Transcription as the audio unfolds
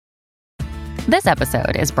This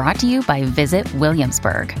episode is brought to you by Visit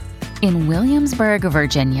Williamsburg. In Williamsburg,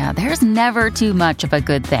 Virginia, there's never too much of a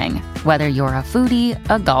good thing. Whether you're a foodie,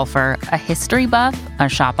 a golfer, a history buff, a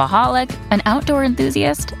shopaholic, an outdoor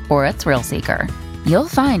enthusiast, or a thrill seeker, you'll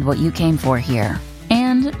find what you came for here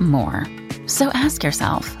and more. So ask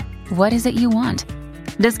yourself, what is it you want?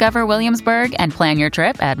 Discover Williamsburg and plan your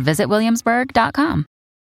trip at visitwilliamsburg.com.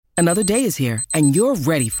 Another day is here, and you're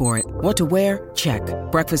ready for it. What to wear? Check.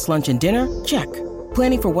 Breakfast, lunch, and dinner? Check.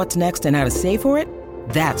 Planning for what's next and how to save for it?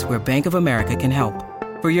 That's where Bank of America can help.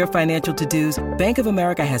 For your financial to-dos, Bank of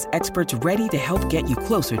America has experts ready to help get you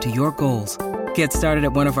closer to your goals. Get started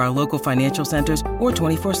at one of our local financial centers or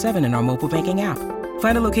 24/7 in our mobile banking app.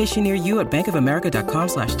 Find a location near you at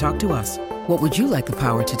bankofamerica.com/talktous. What would you like the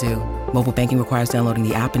power to do? Mobile banking requires downloading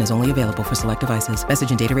the app and is only available for select devices. Message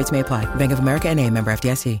and data rates may apply. Bank of America N.A., member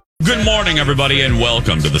FDIC. Good morning, everybody, and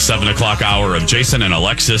welcome to the 7 o'clock hour of Jason and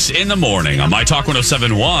Alexis in the morning on My Talk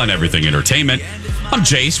 107.1, Everything Entertainment. I'm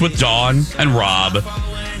Jace with Dawn and Rob.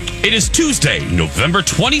 It is Tuesday, November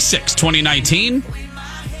 26, 2019.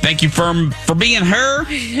 Thank you for being here.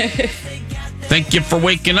 Thank you for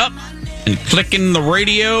waking up and clicking the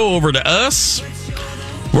radio over to us.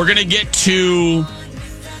 We're going to get to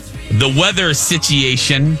the weather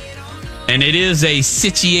situation, and it is a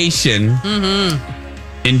situation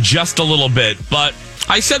in just a little bit. But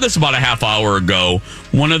I said this about a half hour ago.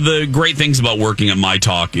 One of the great things about working at My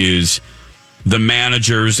Talk is the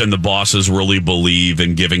managers and the bosses really believe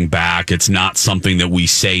in giving back. It's not something that we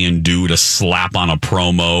say and do to slap on a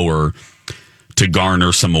promo or to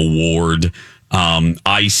garner some award.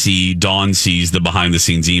 I see, Dawn sees the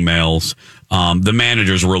behind-the-scenes emails. The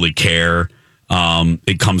managers really care.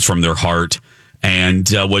 It comes from their heart. And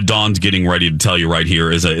what Dawn's getting ready to tell you right here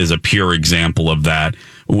is a pure example of that.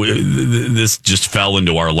 This just fell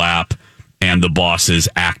into our lap, and the bosses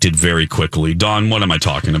acted very quickly. Dawn, what am I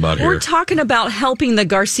talking about here? We're talking about helping the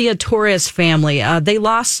Garcia Torres family. They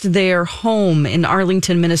lost their home in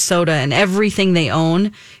Arlington, Minnesota, and everything they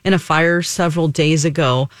own in a fire several days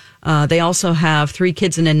ago. They also have 3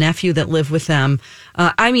 kids and a nephew that live with them.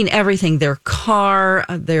 I mean, everything, their car,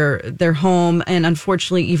 their home, and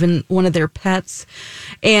unfortunately, even one of their pets.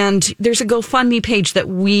 And there's a GoFundMe page that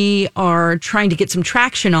we are trying to get some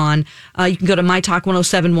traction on. You can go to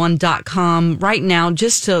mytalk1071.com right now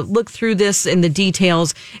just to look through this in the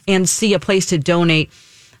details and see a place to donate.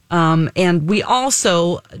 And we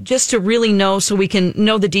also, just to really know, so we can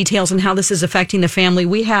know the details and how this is affecting the family,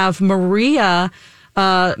 we have Maria's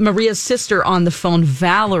sister on the phone,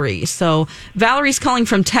 Valerie. So Valerie's calling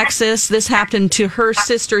from Texas. This happened to her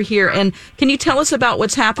sister here. And can you tell us about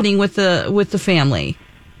what's happening with the family?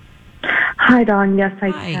 Hi, Dawn. Yes,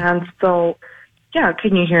 I can. So, yeah,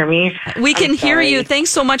 can you hear me? We can hear you. Thanks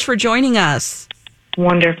so much for joining us.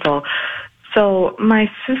 Wonderful. So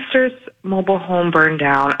my sister's mobile home burned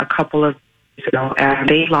down a couple of years ago, and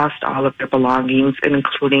they lost all of their belongings,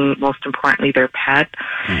 including, most importantly, their pet.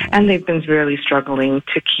 And they've been really struggling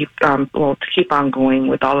to keep on going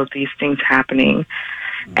with all of these things happening.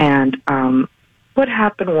 And what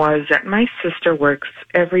happened was that my sister works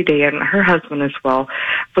every day, and her husband as well.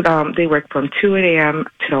 But they work from 2 a.m.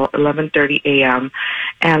 till 11:30 a.m.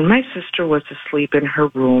 And my sister was asleep in her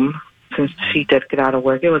room since she did get out of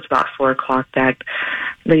work. It was about 4 o'clock that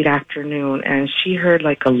late afternoon, and she heard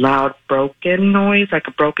like a loud broken noise, like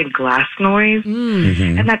a broken glass noise.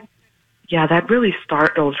 And that really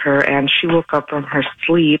startled her, and she woke up from her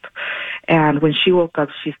sleep. And when she woke up,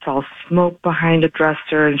 she saw smoke behind the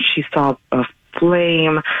dresser, and she saw a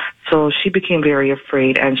flame. So she became very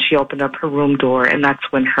afraid, and she opened up her room door, and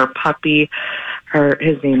that's when her puppy,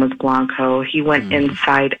 his name was Blanco, he went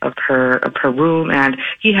inside of her room, and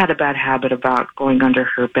he had a bad habit about going under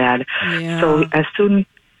her bed. So as soon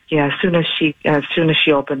as she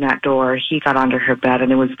opened that door, he got under her bed,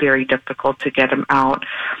 and it was very difficult to get him out.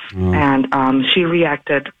 And she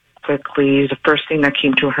reacted quickly. The first thing that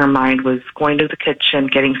came to her mind was going to the kitchen,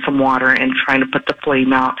 getting some water, and trying to put the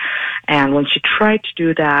flame out. And when she tried to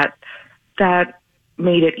do that, that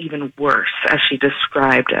made it even worse, as she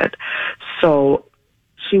described it. So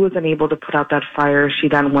she was unable to put out that fire. She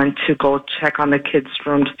then went to go check on the kids'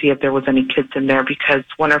 room to see if there was any kids in there, because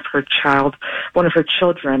one of her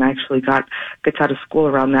children actually gets out of school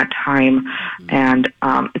around that time. And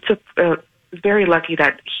it's very lucky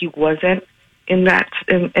that he wasn't in that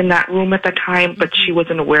room at the time, but she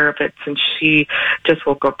wasn't aware of it since she just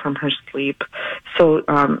woke up from her sleep. So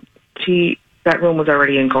that room was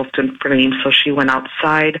already engulfed in flames, so she went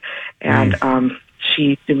outside, and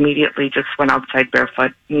she immediately just went outside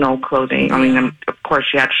barefoot, no clothing. I mean, of course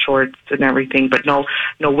she had shorts and everything, but no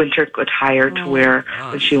winter attire to wear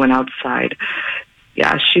when she went outside.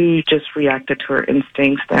 Yeah, she just reacted to her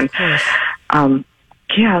instincts. And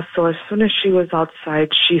so as soon as she was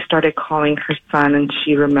outside, she started calling her son, and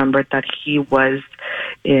she remembered that he was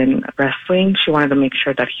in wrestling. She wanted to make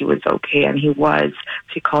sure that he was okay, and he was.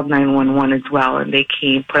 She called 911 as well, and they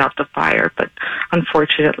came, put out the fire. But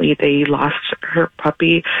unfortunately, they lost her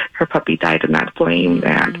puppy. Her puppy died in that flame,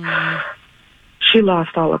 and she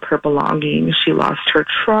lost all of her belongings. She lost her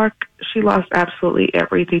truck. She lost absolutely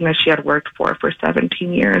everything that she had worked for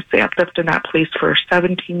 17 years. They had lived in that place for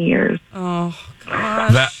 17 years. Oh,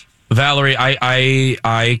 gosh. Valerie,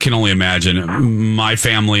 I can only imagine. My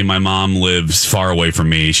family, my mom lives far away from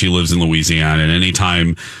me. She lives in Louisiana, and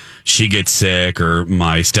anytime she gets sick or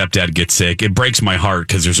my stepdad gets sick, it breaks my heart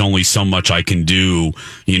because there's only so much I can do,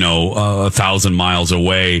 1,000 miles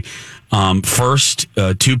away. First,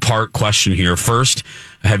 two-part question here. First,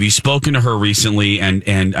 have you spoken to her recently?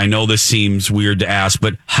 And I know this seems weird to ask,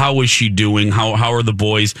 but how is she doing? How are the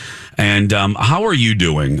boys? And how are you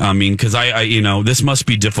doing? I mean, because I this must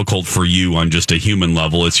be difficult for you on just a human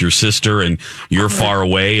level. It's your sister, and you're far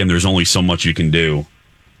away, and there's only so much you can do.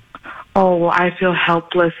 Oh, I feel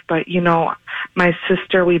helpless, but my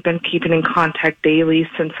sister, we've been keeping in contact daily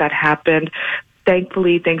since that happened.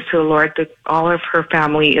 Thankfully, thanks to the Lord, all of her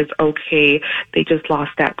family is okay. They just lost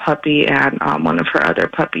that puppy, and one of her other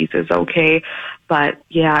puppies is okay. But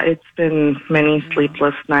yeah, it's been many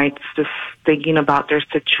sleepless nights just thinking about their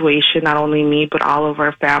situation, not only me, but all of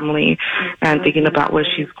our family, and thinking about what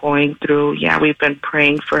she's going through. Yeah, we've been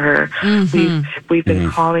praying for her. We've been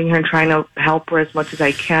calling her and trying to help her as much as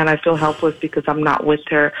I can. I feel helpless because I'm not with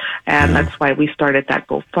her, and that's why we started that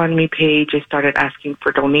GoFundMe page. I started asking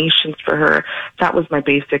for donations for her. That was my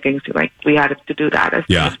basic instinct. Like, we had to do that as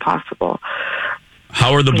soon as possible.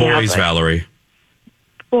 How are the boys, Valerie?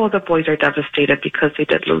 Well, the boys are devastated because they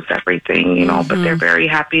did lose everything, but they're very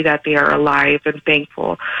happy that they are alive and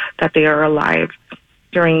thankful that they are alive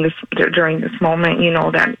during this moment,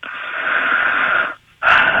 that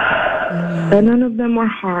none of them were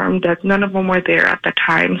harmed, that none of them were there at the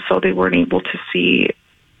time, so they weren't able to see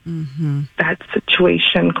that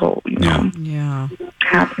situation go,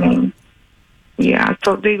 happening. Yeah,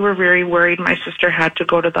 so they were very worried. My sister had to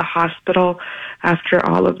go to the hospital after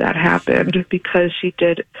all of that happened because she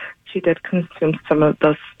did consume some of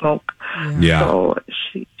the smoke. Yeah. So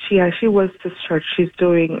she was discharged. She's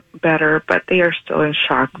doing better, but they are still in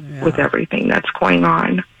shock with everything that's going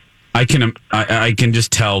on. I can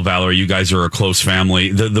just tell, Valerie, you guys are a close family.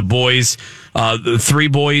 The boys, the three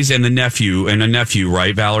boys and a nephew,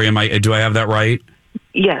 right, Valerie? Do I have that right?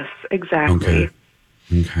 Yes, exactly.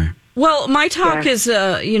 Okay. Well, my talk is,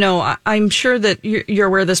 I'm sure that you're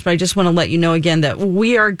aware of this, but I just want to let you know again that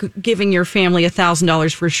we are giving your family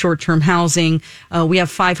 $1,000 for short-term housing. We have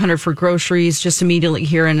 $500 for groceries just immediately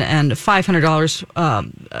here, and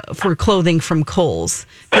 $500 for clothing from Kohl's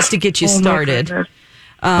just to get you started.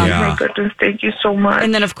 My goodness, thank you so much.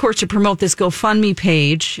 And then, of course, to promote this GoFundMe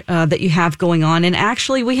page that you have going on. And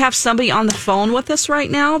actually, we have somebody on the phone with us right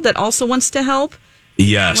now that also wants to help.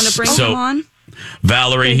 Yes. Want to bring him on?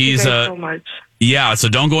 Valerie, thank he's you guys so much. Yeah, so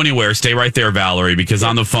don't go anywhere. Stay right there, Valerie, because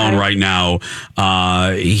on the phone right now,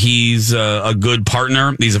 he's a good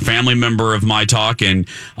partner. He's a family member of My Talk, and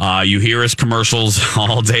you hear his commercials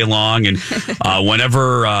all day long. And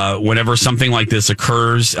whenever something like this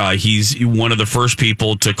occurs, he's one of the first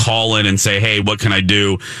people to call in and say, "Hey, what can I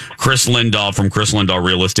do?" Chris Lindahl from Chris Lindahl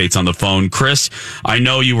Real Estate's on the phone. Chris, I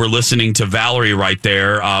know you were listening to Valerie right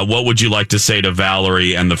there. What would you like to say to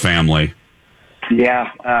Valerie and the family?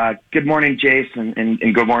 Yeah. Good morning, Jason,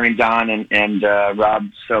 and good morning, Don and Rob.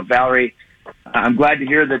 So, Valerie, I'm glad to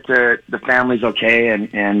hear that the family's okay,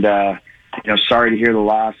 and sorry to hear the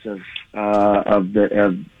loss of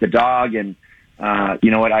the dog. And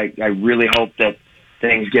you know what? I really hope that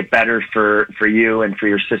things get better for you and for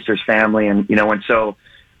your sister's family. And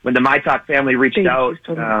when the My Talk family reached out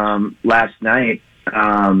last night,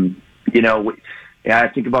 I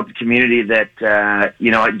think about the community that,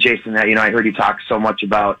 Jason, I heard you talk so much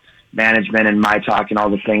about management and My Talk and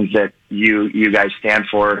all the things that you guys stand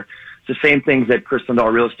for. It's the same things that Chris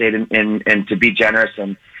Lindahl Real Estate and to be generous.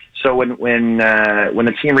 And so when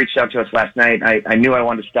the team reached out to us last night, I knew I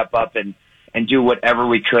wanted to step up and do whatever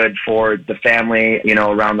we could for the family,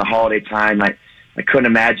 around the holiday time. I couldn't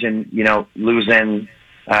imagine, losing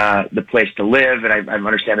the place to live, and I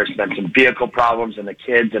understand there's been some vehicle problems and the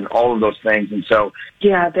kids and all of those things, and so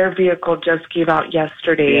their vehicle just gave out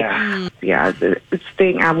yesterday. It's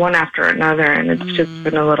thing one after another, and it's just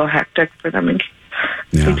been a little hectic for them. And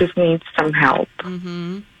We just need some help.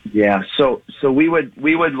 Yeah, so we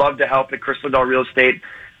would love to help at Crystal Doll Real Estate.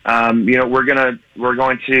 We're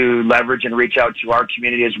going to leverage and reach out to our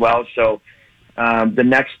community as well. So the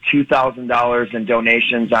next $2,000 in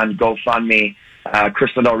donations on GoFundMe,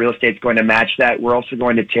 Crystal Doll Real Estate is going to match that. We're also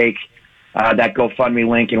going to take that GoFundMe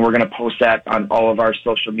link and we're going to post that on all of our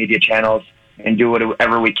social media channels and do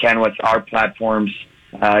whatever we can with our platforms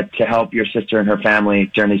to help your sister and her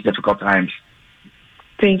family during these difficult times.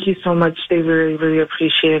 Thank you so much. They really, really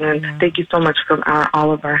appreciate it. And thank you so much from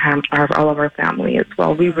all of our family as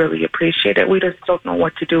well. We really appreciate it. We just don't know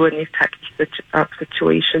what to do in these types of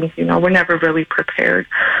situations. We're never really prepared.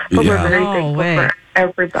 But we're very thankful for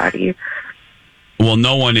everybody. Well,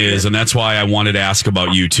 no one is, and that's why I wanted to ask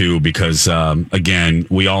about you too, because again,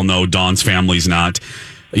 we all know Dawn's family's not,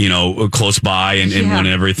 close by, and when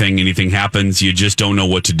anything happens, you just don't know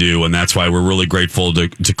what to do, and that's why we're really grateful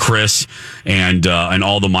to Chris and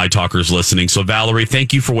all the My Talkers listening. So, Valerie,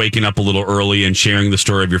 thank you for waking up a little early and sharing the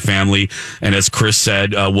story of your family. And as Chris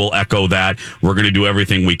said, we'll echo that. We're going to do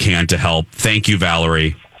everything we can to help. Thank you,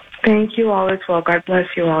 Valerie. Thank you all as well. God bless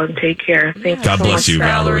you all, and take care. Thank you. God so bless much you, for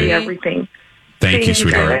Valerie. Everything. Thank you,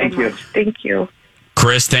 sweetheart. Thank you. Thank you.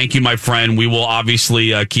 Chris, thank you, my friend. We will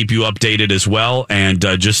obviously keep you updated as well. And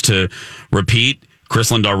just to repeat, Chris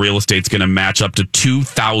Lindahl Real Estate's going to match up to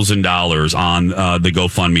 $2,000 on the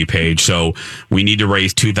GoFundMe page. So we need to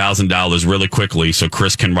raise $2,000 really quickly so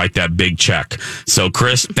Chris can write that big check. So,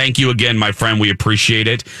 Chris, thank you again, my friend. We appreciate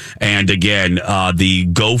it. And again, the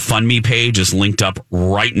GoFundMe page is linked up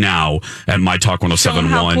right now at My Talk 1071.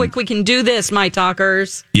 How quick we can do this, My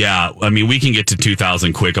Talkers. Yeah, I mean, we can get to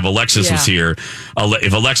 2,000 quick. If Alexis was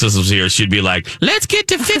here, she'd be like, let's get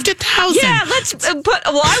to 50,000. Yeah, let's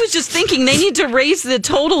I was just thinking they need to raise the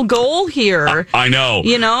total goal here. I know.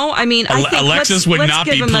 I mean, I think Alexis would not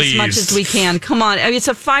be pleased. Let's give them as much as we can. Come on. I mean, it's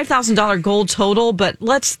a $5,000 goal total, but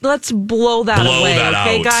let's blow that away.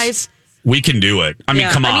 Okay, out. Guys? We can do it. I mean,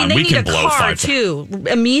 come on. They we need can a blow car, too,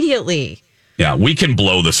 immediately. Yeah, we can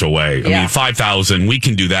blow this away. I mean, 5,000, we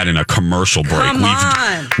can do that in a commercial break. Come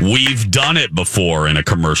on. We've done it before in a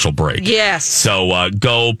commercial break. Yes. So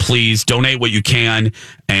go, please, donate what you can.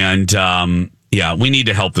 And, we need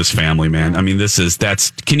to help this family, man. I mean, we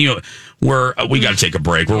got to take a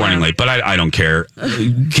break. We're running late, but I don't care.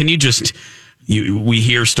 Can you just, we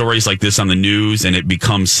hear stories like this on the news and it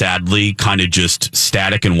becomes sadly kind of just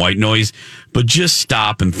static and white noise, but just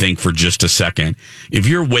stop and think for just a second. If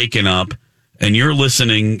you're waking up and you're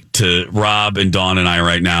listening to Rob and Dawn and I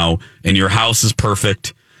right now, and your house is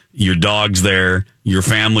perfect, your dog's there, your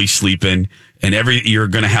family's sleeping, and you're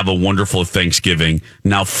going to have a wonderful Thanksgiving.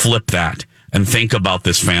 Now flip that and think about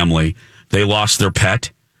this family. They lost their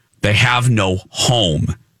pet. They have no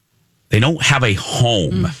home. They don't have a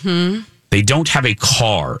home. Mm-hmm. They don't have a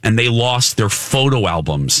car, and they lost their photo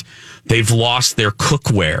albums. They've lost their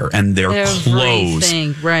cookware and their clothes.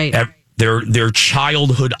 Right. Their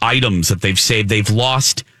childhood items that they've saved. They've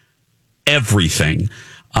lost everything.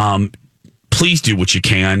 Please do what you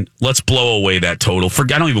can. Let's blow away that total.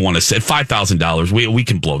 I don't even want to say $5,000. We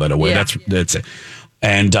can blow that away. Yeah. That's it.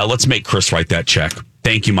 And let's make Chris write that check.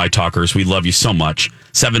 Thank you, My Talkers. We love you so much.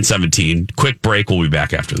 7:17. Quick break. We'll be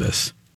back after this.